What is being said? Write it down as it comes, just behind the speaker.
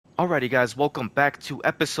Alrighty guys, welcome back to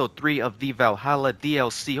episode 3 of the Valhalla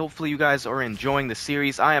DLC. Hopefully you guys are enjoying the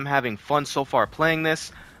series. I am having fun so far playing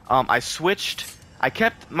this. I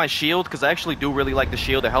kept my shield because I actually do really like the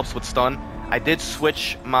shield. It helps with stun. I did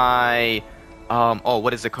switch my,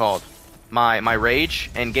 what is it called? My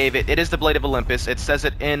rage and gave it is the Blade of Olympus. It says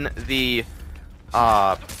it in the,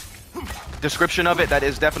 description of it. That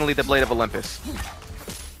is definitely the Blade of Olympus.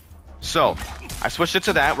 So, I switched it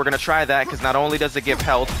to that. We're going to try that because not only does it give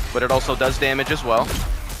health, but it also does damage as well.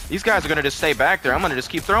 These guys are going to just stay back there. I'm going to just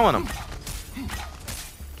keep throwing them.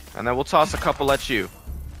 And then we'll toss a couple at you.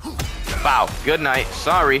 Wow. Good night.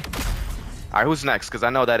 Sorry. Alright, who's next? Because I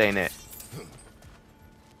know that ain't it.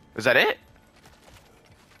 Is that it?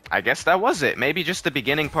 I guess that was it. Maybe just the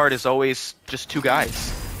beginning part is always just two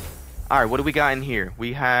guys. Alright, what do we got in here?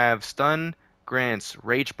 We have Stun, Grants,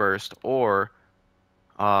 Rage Burst, or...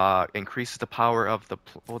 increases the power of the...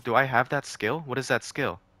 Well, do I have that skill? What is that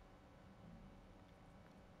skill?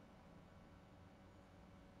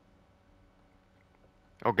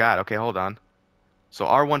 Oh god, okay, hold on. So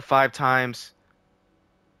R1 5 times...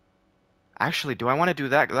 Actually, do I want to do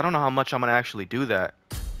that? Because I don't know how much I'm going to actually do that.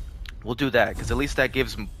 We'll do that, because at least that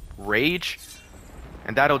gives rage.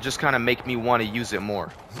 And that'll just kind of make me want to use it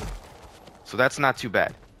more. So that's not too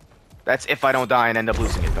bad. That's if I don't die and end up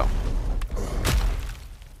losing it, though.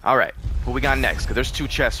 Alright, what we got next? Because there's two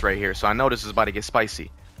chests right here, so I know this is about to get spicy.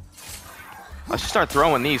 Let's just start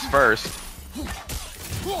throwing these first.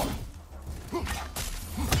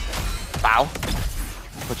 Bow.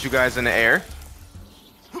 Put you guys in the air.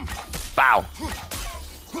 Bow.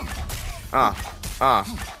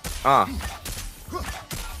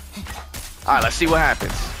 Alright, let's see what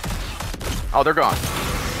happens. Oh, they're gone.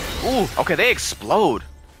 Ooh, okay, they explode.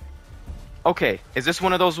 Okay, is this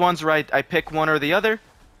one of those ones where I pick one or the other?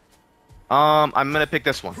 I'm gonna pick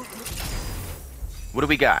this one. What do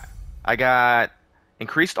we got? I got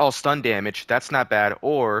increased all stun damage. That's not bad.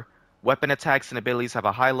 Or weapon attacks and abilities have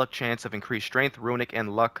a high luck chance of increased strength, runic,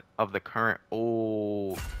 and luck of the current.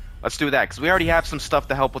 Oh, let's do that because we already have some stuff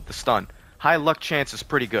to help with the stun. High luck chance is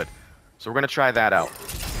pretty good, so we're gonna try that out.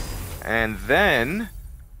 And then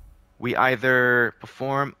we either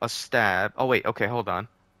perform a stab. Oh wait, okay, hold on.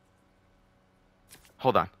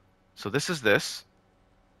 Hold on. So this is this.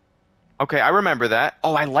 Okay, I remember that.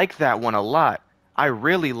 Oh, I like that one a lot. I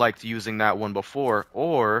really liked using that one before.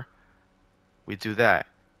 Or we do that.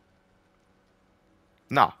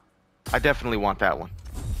 No, I definitely want that one.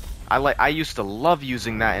 I used to love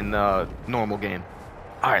using that in the normal game.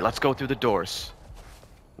 All right, let's go through the doors.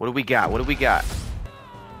 What do we got? What do we got?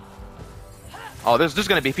 Oh, there's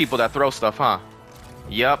gonna be people that throw stuff, huh?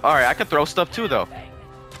 Yup. All right, I can throw stuff too, though.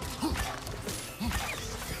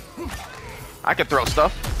 I can throw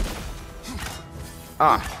stuff.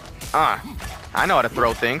 I know how to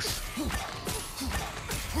throw things.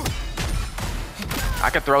 I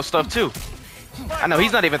can throw stuff too. I know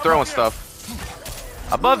he's not even throwing stuff.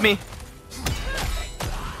 Above me.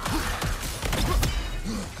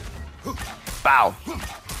 Bow.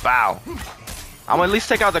 Bow. I'm gonna at least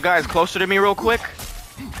take out the guys closer to me real quick.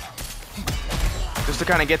 Just to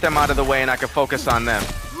kind of get them out of the way and I can focus on them.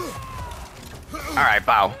 Alright,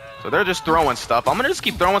 bow. So they're just throwing stuff. I'm gonna just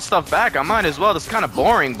keep throwing stuff back. I might as well. It's kind of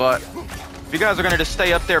boring, but if you guys are gonna just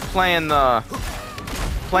stay up there playing the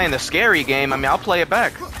scary game, I mean, I'll play it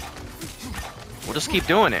back. We'll just keep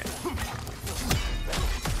doing it.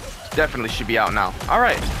 Definitely should be out now. All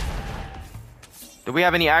right. Do we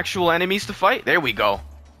have any actual enemies to fight? There we go. All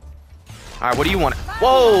right, what do you want?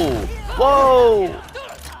 Whoa! Whoa!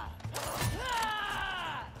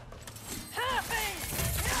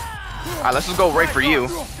 Alright, let's just go right for you.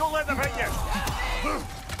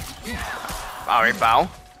 Alright, bow.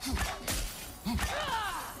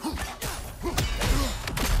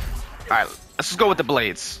 Alright, let's just go with the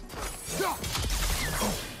blades.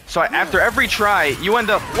 So after every try, you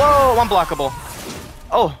end up... Whoa, unblockable.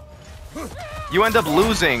 Oh. You end up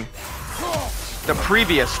losing the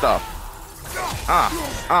previous stuff.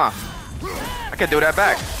 I can do that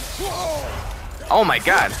back. Oh my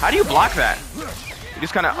god, how do you block that? You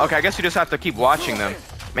just kind of... Okay, I guess you just have to keep watching them.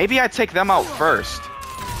 Maybe I take them out first.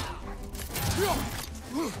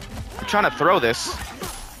 I'm trying to throw this.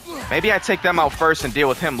 Maybe I take them out first and deal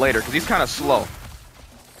with him later, because he's kind of slow.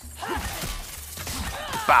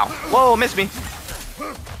 Bow. Whoa, missed me.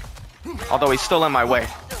 Although he's still in my way.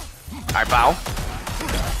 Alright, bow.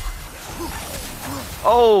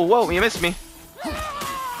 Oh, whoa, you missed me.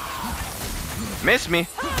 Missed me.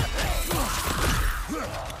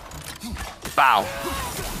 Bow.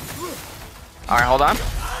 Alright, hold on.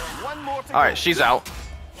 Alright, she's out.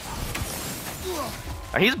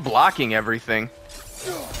 He's blocking everything.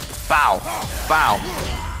 Bow. Bow.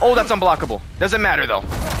 Oh, that's unblockable. Doesn't matter, though.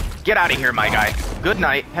 Get out of here, my guy. Good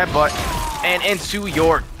night. Headbutt. And into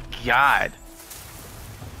your... God.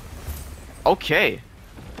 Okay.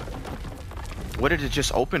 What did it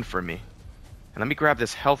just open for me? And let me grab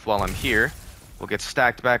this health while I'm here. We'll get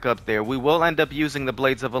stacked back up there. We will end up using the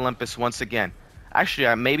Blades of Olympus once again.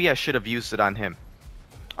 Actually, maybe I should have used it on him.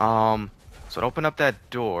 So to open up that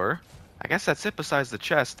door... I guess that's it besides the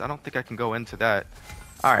chest. I don't think I can go into that.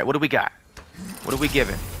 Alright, what do we got? What are we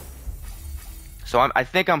given? So I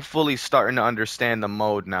think I'm fully starting to understand the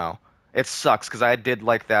mode now. It sucks because I did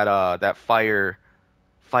like that fire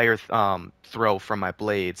throw from my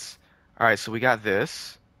blades. Alright, so we got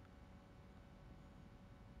this.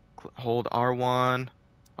 Hold R1.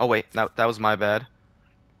 Oh wait, that was my bad.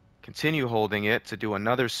 Continue holding it to do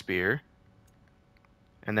another spear.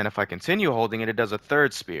 And then if I continue holding it, it does a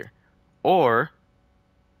third spear. Or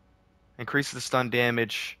increase the stun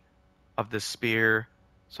damage of the spear.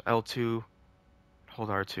 So L2, hold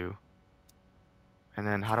R2. And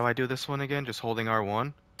then how do I do this one again? Just holding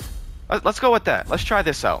R1? Let's go with that. Let's try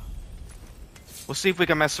this out. We'll see if we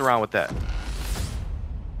can mess around with that.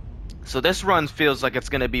 So this run feels like it's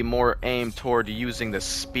going to be more aimed toward using the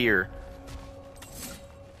spear.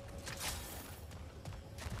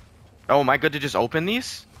 Oh, am I good to just open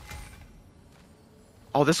these?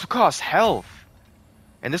 Oh, this costs health.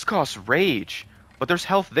 And this costs rage. But there's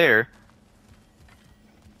health there.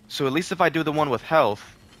 So at least if I do the one with health,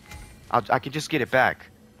 I can just get it back.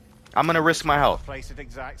 I'm going to risk my health. Price it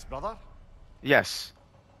exacts, brother. Yes.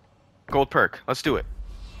 Gold perk. Let's do it.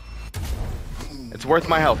 It's worth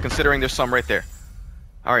my health, considering there's some right there.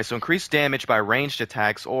 Alright, so increase damage by ranged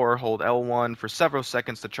attacks, or hold L1 for several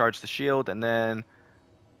seconds to charge the shield, and then...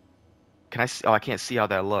 Can I see? Oh, I can't see how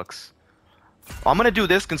that looks. Well, I'm going to do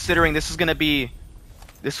this, considering this is going to be...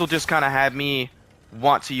 This will just kind of have me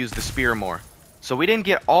want to use the spear more. So we didn't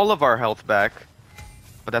get all of our health back,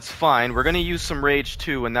 but that's fine. We're going to use some rage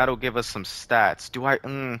too, and that'll give us some stats. Do I...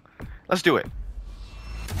 Let's do it.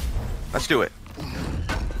 Let's do it.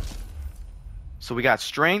 So we got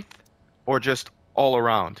strength, or just all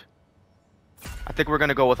around. I think we're going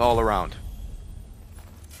to go with all around.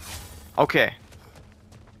 Okay.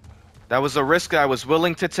 That was a risk I was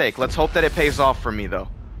willing to take. Let's hope that it pays off for me, though.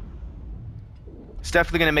 It's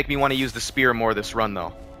definitely going to make me want to use the spear more this run,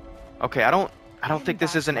 though. Okay, I don't think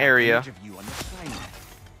this is an area with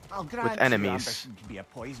enemies. Your ambition can be a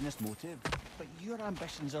poisonous motive, but your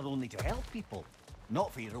ambitions are only to help people,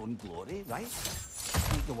 not for your own glory, right?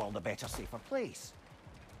 Make the world a better, safer place.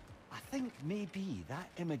 I think maybe that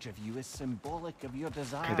image of you is symbolic of your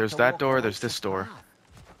desire. Okay, there's that door, there's this door.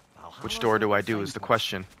 Which door do I do is the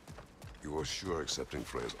question. You are sure accepting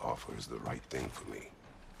Freya's offer is the right thing for me?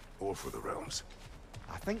 Or for the realms?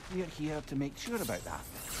 I think we're here to make sure about that.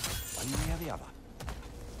 One way or the other.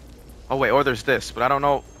 Oh wait, or there's this, but I don't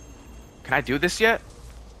know. Can I do this yet?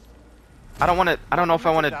 I don't know if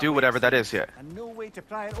I want to do whatever that is yet. And no way to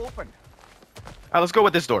pry it open. Alright, let's go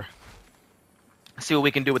with this door. Let's see what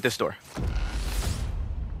we can do with this door.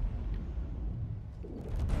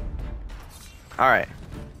 Alright.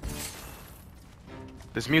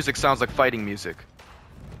 This music sounds like fighting music.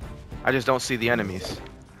 I just don't see the enemies.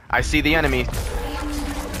 I see the enemy.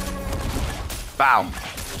 Bow.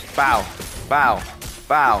 Bow. Bow.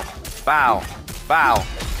 Bow. Bow. Bow.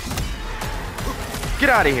 Get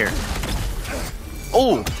out of here.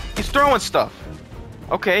 Oh, he's throwing stuff.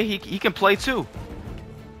 Okay, he can play too.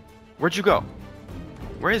 Where'd you go?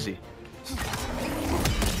 Where is he?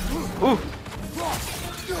 Ooh.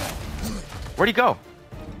 Where'd he go?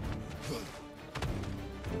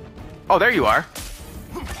 Oh, there you are.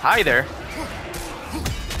 Hi there.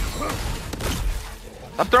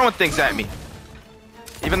 Stop throwing things at me.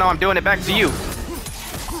 Even though I'm doing it back to you.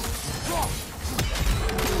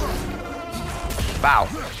 Bow.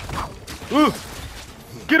 Ooh.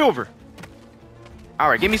 Get over.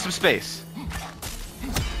 Alright, give me some space.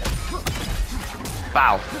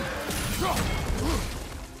 Bow.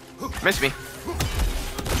 Miss me.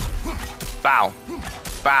 Bow.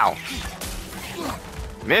 Bow.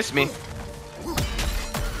 Miss me.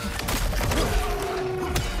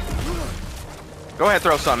 Go ahead,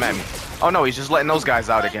 throw something at me. Oh no, he's just letting those guys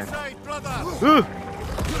out again.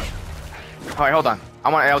 Alright, hold on.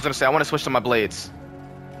 I was gonna say I want to switch to my blades.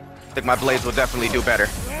 I think my blades will definitely do better.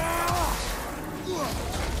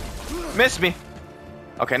 Miss me.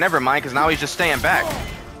 Okay, never mind, because now he's just staying back.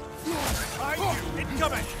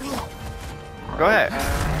 Go ahead.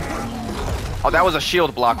 Oh, that was a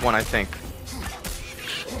shield block one, I think.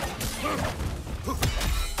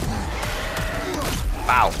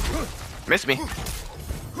 Bow. Miss me.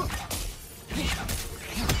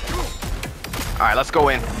 Alright, let's go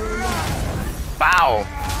in. Bow!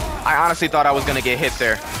 I honestly thought I was gonna get hit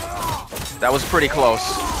there. That was pretty close.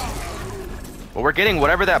 But we're getting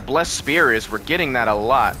whatever that blessed spear is. We're getting that a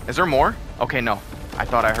lot. Is there more? Okay, no. I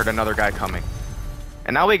thought I heard another guy coming.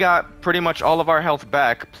 And now we got pretty much all of our health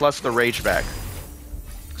back, plus the rage back.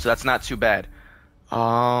 So that's not too bad.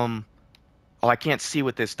 Oh, I can't see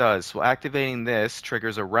what this does. Well, activating this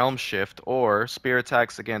triggers a realm shift or spear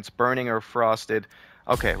attacks against burning or frosted.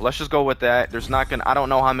 Okay, let's just go with that. There's not gonna. I don't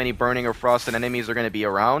know how many burning or frosted enemies are gonna be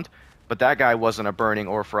around, but that guy wasn't a burning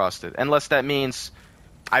or frosted. Unless that means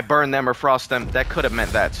I burn them or frost them. That could have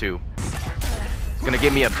meant that too. It's gonna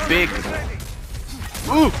give me a big.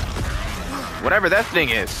 Ooh, whatever that thing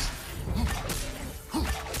is.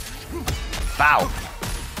 Bow.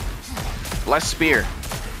 Bless spear.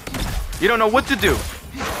 You don't know what to do.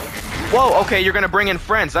 Whoa, okay, you're gonna bring in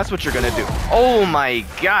friends. That's what you're gonna do. Oh my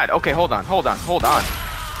god. Okay, hold on.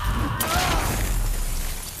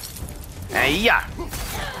 Hey, yeah.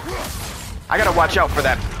 I gotta watch out for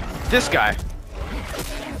that. This guy.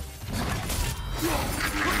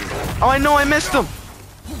 Oh, I know I missed him.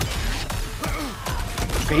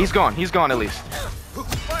 Okay, he's gone. He's gone at least.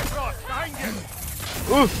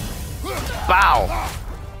 Ooh. Bow.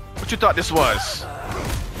 What you thought this was?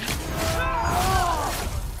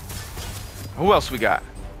 Who else we got?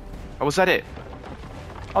 Oh, was that it?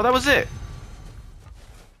 Oh, that was it.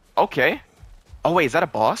 Okay. Oh, wait, is that a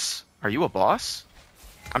boss? Are you a boss?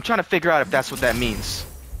 I'm trying to figure out if that's what that means.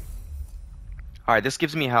 Alright, this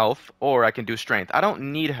gives me health, or I can do strength. I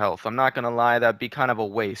don't need health. I'm not gonna lie, that'd be kind of a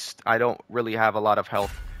waste. I don't really have a lot of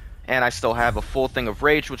health. And I still have a full thing of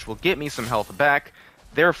rage, which will get me some health back.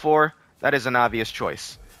 Therefore, that is an obvious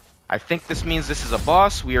choice. I think this means this is a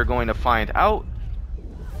boss. We are going to find out.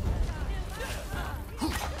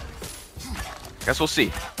 Guess we'll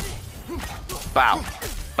see. Bow.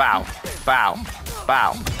 Bow. Bow.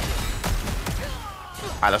 Bow.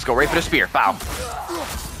 Alright, let's go right for the spear. Bow.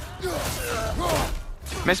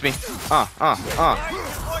 Miss me.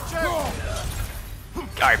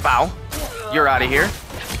 Alright, bow. You're out of here.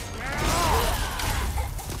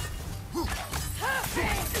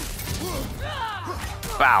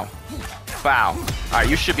 Bow. Bow. Alright,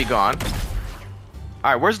 you should be gone.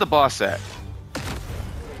 Alright, where's the boss at?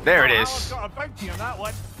 There it is.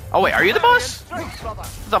 Oh wait, are you the boss?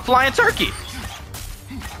 It's a flying turkey.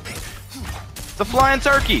 It's a flying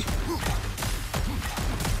turkey.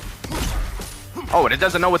 Oh, and it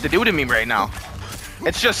doesn't know what to do to me right now.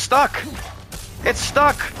 It's just stuck. It's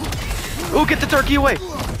stuck. Ooh, get the turkey away.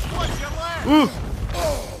 Ooh.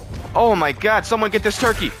 Oh my god, someone get this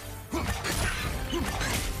turkey.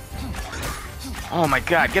 Oh my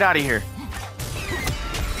god, get out of here.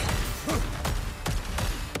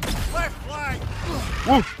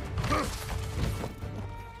 Woo.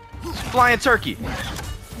 Flying turkey.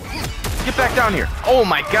 Get back down here. Oh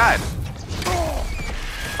my god.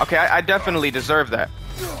 Okay, I definitely deserve that.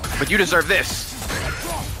 But you deserve this.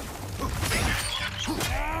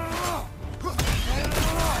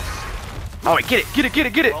 Oh wait, get it, get it, get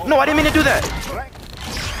it, get it. No, I didn't mean to do that.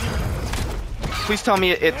 Please tell me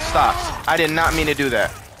it stops. I did not mean to do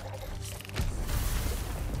that.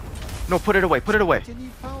 No, put it away, put it away.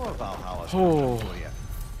 Oh,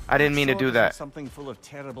 I didn't mean to do that. Something full of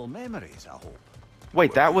terrible memories, I hope.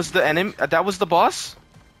 Wait, that was the enemy? That was the boss?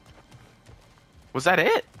 Was that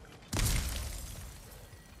it?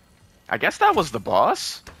 I guess that was the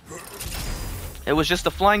boss. It was just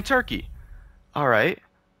a flying turkey. Alright.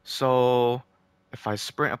 So, if I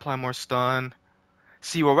sprint, apply more stun.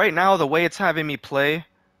 See, well, right now, the way it's having me play...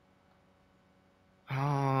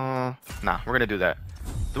 nah, we're gonna do that.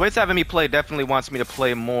 The way it's having me play definitely wants me to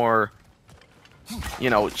play more... You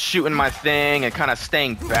know, shooting my thing and kind of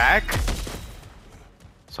staying back.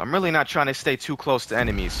 So I'm really not trying to stay too close to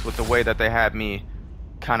enemies with the way that they have me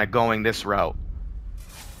kind of going this route.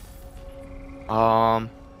 Oh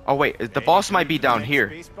wait, the boss might be down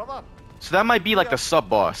here. So that might be like the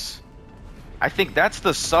sub-boss. I think that's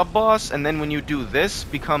the sub-boss, and then when you do this,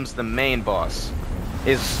 becomes the main boss.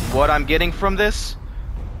 Is what I'm getting from this?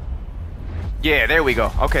 Yeah, there we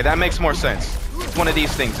go. Okay, that makes more sense. It's one of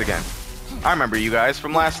these things again. I remember you guys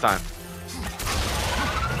from last time.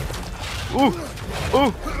 Ooh!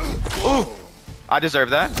 Ooh! Ooh! I deserve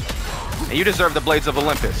that. And you deserve the Blades of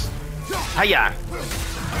Olympus. Hiya!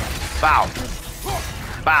 Bow!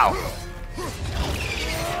 Bow!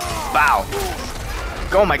 Bow!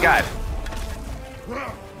 Oh my god!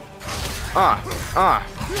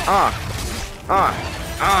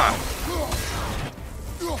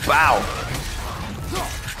 Bow!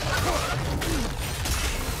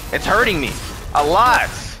 It's hurting me a lot.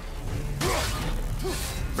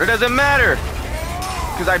 But it doesn't matter.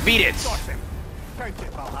 Because I beat it. Got him. Count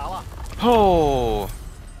it, Valhalla. Oh.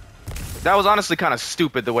 That was honestly kind of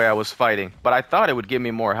stupid the way I was fighting. But I thought it would give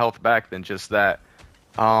me more health back than just that.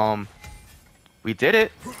 We did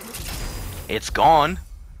it. It's gone.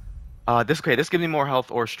 This gives me more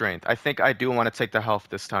health or strength. I think I do want to take the health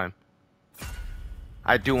this time.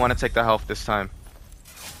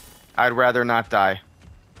 I'd rather not die.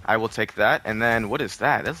 I will take that. And then, what is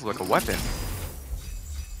that? This is like a weapon.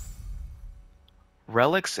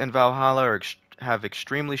 Relics in Valhalla have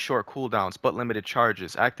extremely short cooldowns, but limited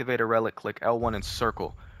charges. Activate a relic, click L1 and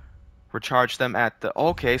circle. Recharge them at the...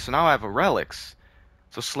 Okay, so now I have a relics.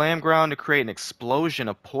 So slam ground to create an explosion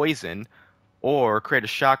of poison, or create a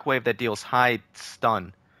shockwave that deals high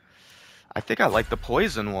stun. I think I like the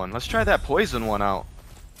poison one. Let's try that poison one out.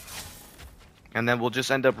 And then we'll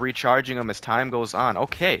just end up recharging them as time goes on.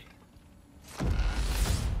 Okay.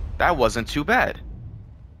 That wasn't too bad.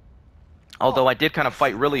 Although I did kind of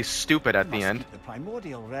fight really stupid at the end. The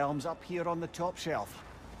primordial realms up here on the top shelf.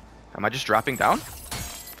 Am I just dropping down?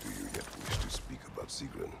 Do you yet wish to speak about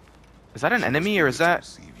Sigrun? Is that an enemy or is that...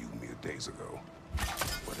 You mere days ago.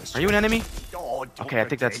 Are you an enemy? Oh, don't Okay, I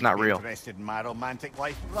think that's not real. Interested in my romantic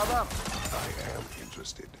life, brother? I am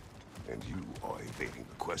interested, and you are evading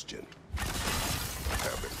the question.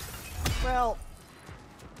 Have it. Well,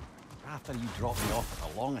 after you dropped me off at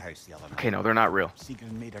the longhouse the other night. Okay, no, they're not real.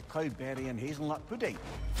 Sigrun made a cloudberry and hazelnut pudding.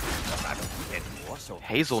 I don't eat anymore, so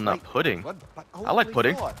Hazelnut pudding? But I like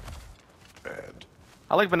pudding. Bad.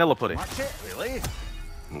 I like vanilla pudding. That's it, really?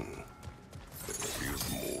 There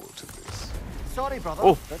is more to this. Sorry, brother,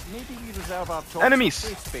 Oh. but maybe we reserve our talks Enemies. for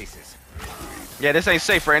safe spaces. Yeah, this ain't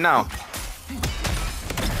safe right now.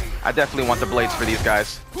 I definitely want the blades for these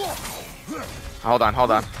guys. Hold on.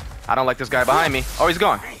 I don't like this guy behind me. Oh, he's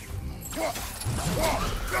gone.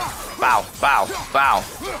 Bow.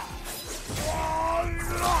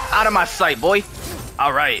 Out of my sight, boy.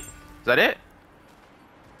 All right. Is that it?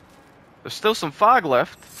 There's still some fog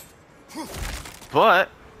left. But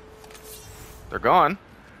they're gone.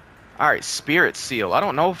 All right, spirit seal. I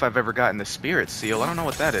don't know if I've ever gotten the spirit seal. I don't know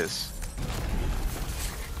what that is.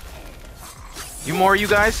 You more, you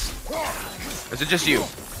guys? Or is it just you?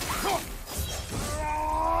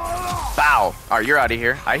 Bow. All right, you're out of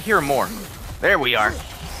here. I hear more. There we are.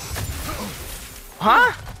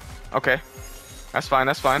 Huh? Okay. That's fine.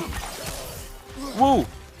 Woo.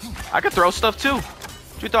 I could throw stuff too.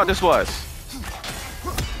 What you thought this was?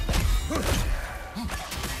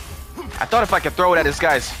 I thought if I could throw it at this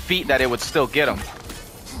guy's feet that it would still get him.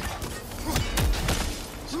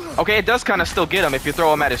 Okay, it does kind of still get him if you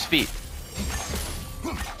throw him at his feet.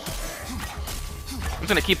 I'm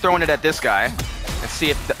gonna keep throwing it at this guy and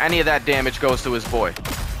see if any of that damage goes to his boy.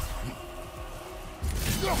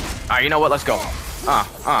 Alright, you know what? Let's go.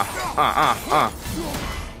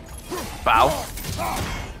 Bow.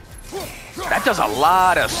 That does a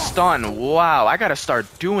lot of stun. Wow, I gotta start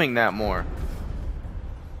doing that more.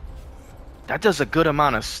 That does a good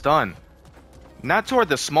amount of stun. Not toward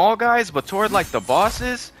the small guys, but toward like the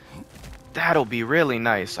bosses. That'll be really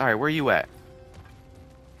nice. Alright, where you at?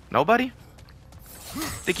 Nobody?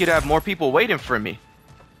 Think you'd have more people waiting for me.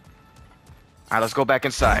 Alright, let's go back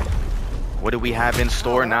inside. What do we have in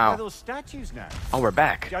store now? Those statues now. Oh, we're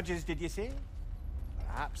back. Judges, did you say?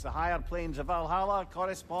 Perhaps the higher planes of Valhalla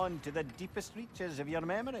correspond to the deepest reaches of your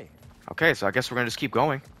memory. Okay, so I guess we're gonna just keep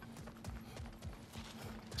going.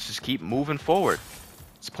 Let's just keep moving forward.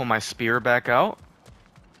 Let's pull my spear back out.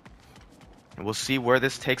 And we'll see where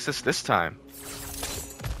this takes us this time.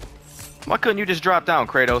 Why couldn't you just drop down,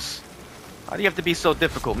 Kratos? Why do you have to be so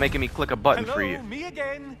difficult, making me click a button for you? Me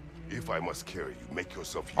again. If I must carry you, make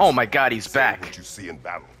yourself useful. Oh my god, he's Say back. what you see in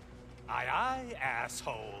battle. Aye, aye,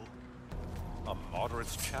 asshole. A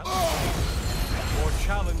moderate's challenge. More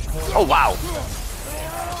challenge, more... Oh wow.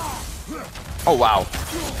 Oh wow.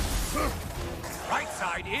 Right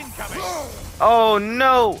side incoming. Oh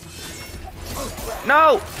no.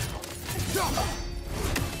 No.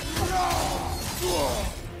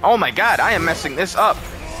 Oh my god, I am messing this up.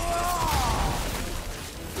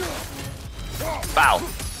 Bow.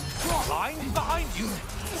 Line behind you.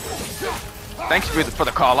 Thanks for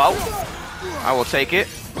the call out. I will take it.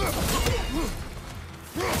 From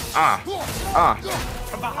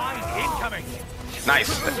behind, incoming.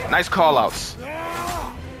 Nice call outs.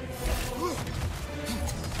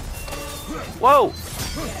 Whoa.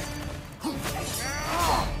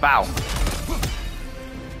 Bow.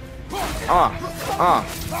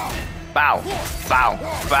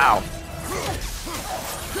 Bow.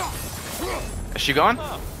 Is she gone?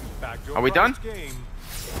 Are we done?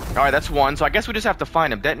 Alright, that's one. So I guess we just have to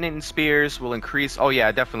find him. Detonating spears will increase... Oh yeah,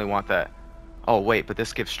 I definitely want that. Oh, wait, but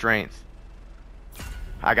this gives strength.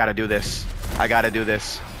 I gotta do this. I gotta do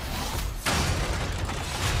this.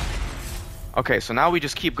 Okay, so now we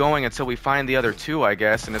just keep going until we find the other two, I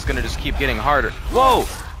guess, and it's gonna just keep getting harder. Whoa!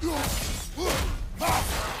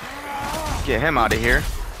 Get him out of here.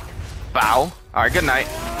 Bow. Alright, good night.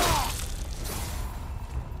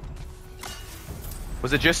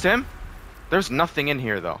 Was it just him? There's nothing in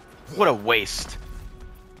here, though. What a waste.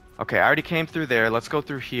 Okay, I already came through there. Let's go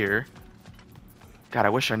through here. God, I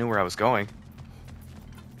wish I knew where I was going.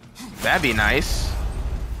 That'd be nice.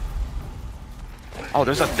 Oh,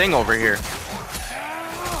 there's a thing over here.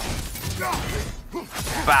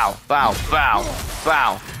 Bow, bow, bow,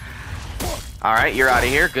 bow. Alright, you're out of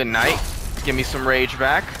here. Good night. Give me some rage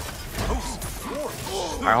back.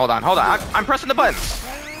 Alright, hold on, hold on. I'm pressing the buttons.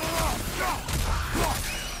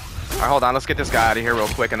 Alright, hold on. Let's get this guy out of here real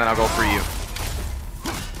quick, and then I'll go for you.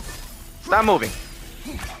 Stop moving.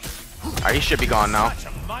 Alright, he should be gone now.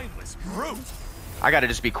 I gotta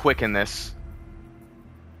just be quick in this.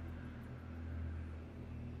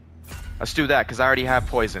 Let's do that, because I already have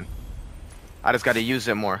poison. I just gotta use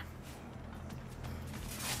it more.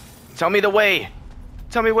 Tell me the way!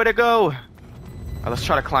 Tell me where to go! Alright, let's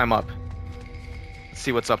try to climb up. Let's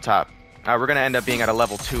see what's up top. Alright, we're gonna end up being at a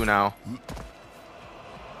level 2 now.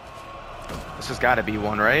 This has gotta be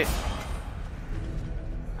one, right?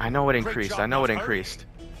 I know it increased. I know it increased.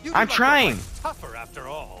 I'm trying! Tougher after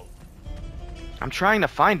all. I'm trying to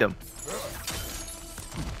find him.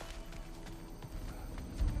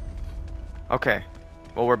 Okay.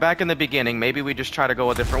 Well, we're back in the beginning. Maybe we just try to go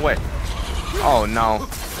a different way. Oh, no.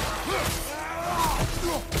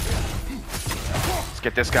 Let's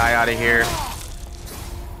get this guy out of here.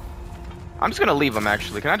 I'm just gonna leave him,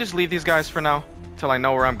 actually. Can I just leave these guys for now? Till I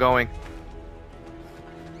know where I'm going?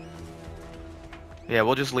 Yeah,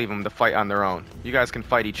 we'll just leave them to fight on their own. You guys can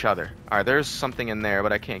fight each other. Alright, there's something in there,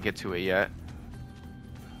 but I can't get to it yet.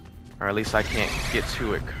 Or at least I can't get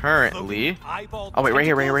to it currently. Oh, wait, right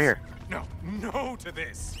here, right here, right here. No, no to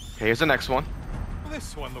this. Okay, here's the next one.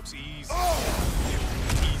 This one looks easy.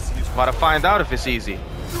 About to find out if it's easy.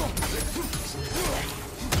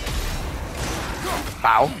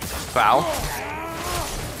 Bow. Bow.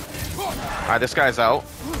 Alright, this guy's out.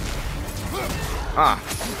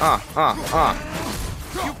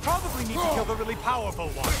 You probably need to kill the really powerful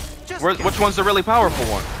one. Which one's the really powerful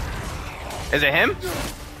one? Is it him?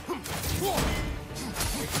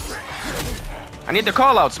 I need the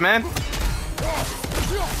callouts, man.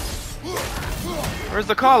 Where's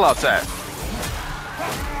the callouts at?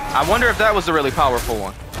 I wonder if that was the really powerful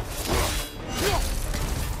one.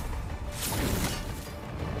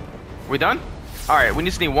 We done? Alright, we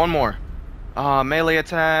just need one more. Melee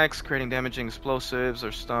attacks, creating damaging explosives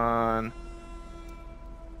or stun.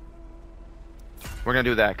 We're gonna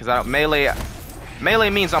do that, because melee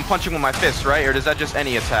means I'm punching with my fists, right? Or does that just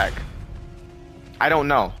any attack? I don't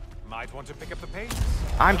know. Might want to pick up the pace.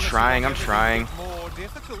 I'm trying. More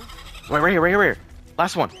difficult. Wait, right here, right here, right here.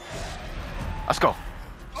 Last one. Let's go.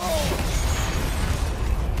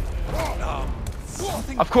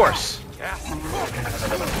 Of course.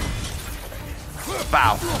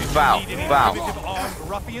 Bow, bow, bow.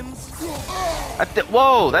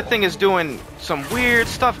 Whoa, that thing is doing some weird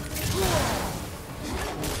stuff.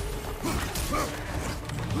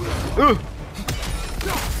 Ooh.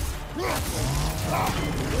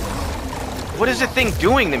 What is the thing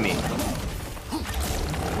doing to me?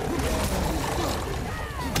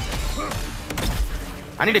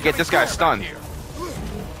 I need to get this guy stunned.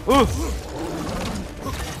 Ooh.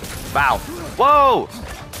 Bow. Whoa.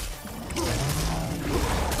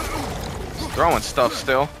 Throwing stuff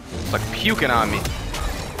still. It's like puking on me.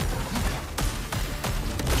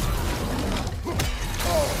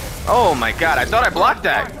 Oh my god, I thought I blocked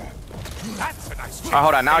that. Oh,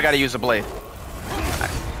 hold on, now I gotta use a blade.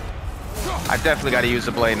 I definitely gotta use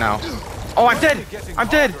a blade now. Oh, I'm dead! I'm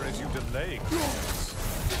dead!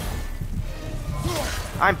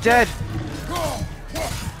 I'm dead!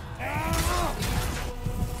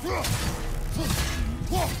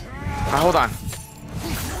 Hold on.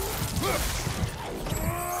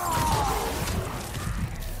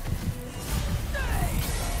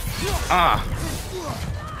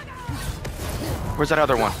 Where's that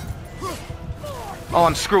other one? Oh,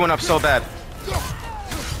 I'm screwing up so bad.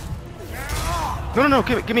 No, no, no,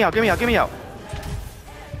 get me out, get me out, get me out.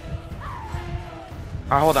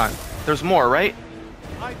 Alright, hold on. There's more, right?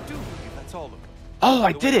 I do believe that's all of them. Oh,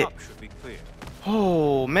 I did it! Should be clear.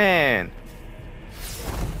 Oh, man.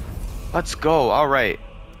 Let's go, alright.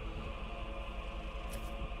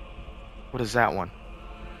 What is that one?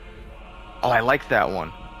 Oh, I like that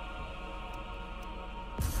one.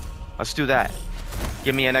 Let's do that.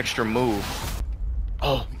 Give me an extra move.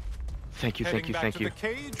 Oh, thank you, Heading thank you, back thank to you. the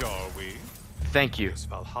cage, are we? Thank you. This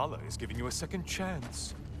Valhalla is giving you a second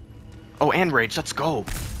chance. Oh, and rage, let's go.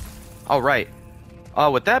 All right.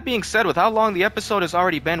 With that being said, with how long the episode has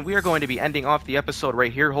already been, we are going to be ending off the episode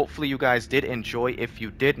right here. Hopefully you guys did enjoy. If you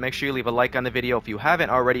did, make sure you leave a like on the video. If you haven't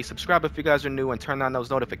already, subscribe if you guys are new and turn on those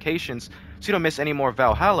notifications so you don't miss any more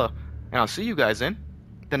Valhalla. And I'll see you guys in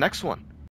the next one.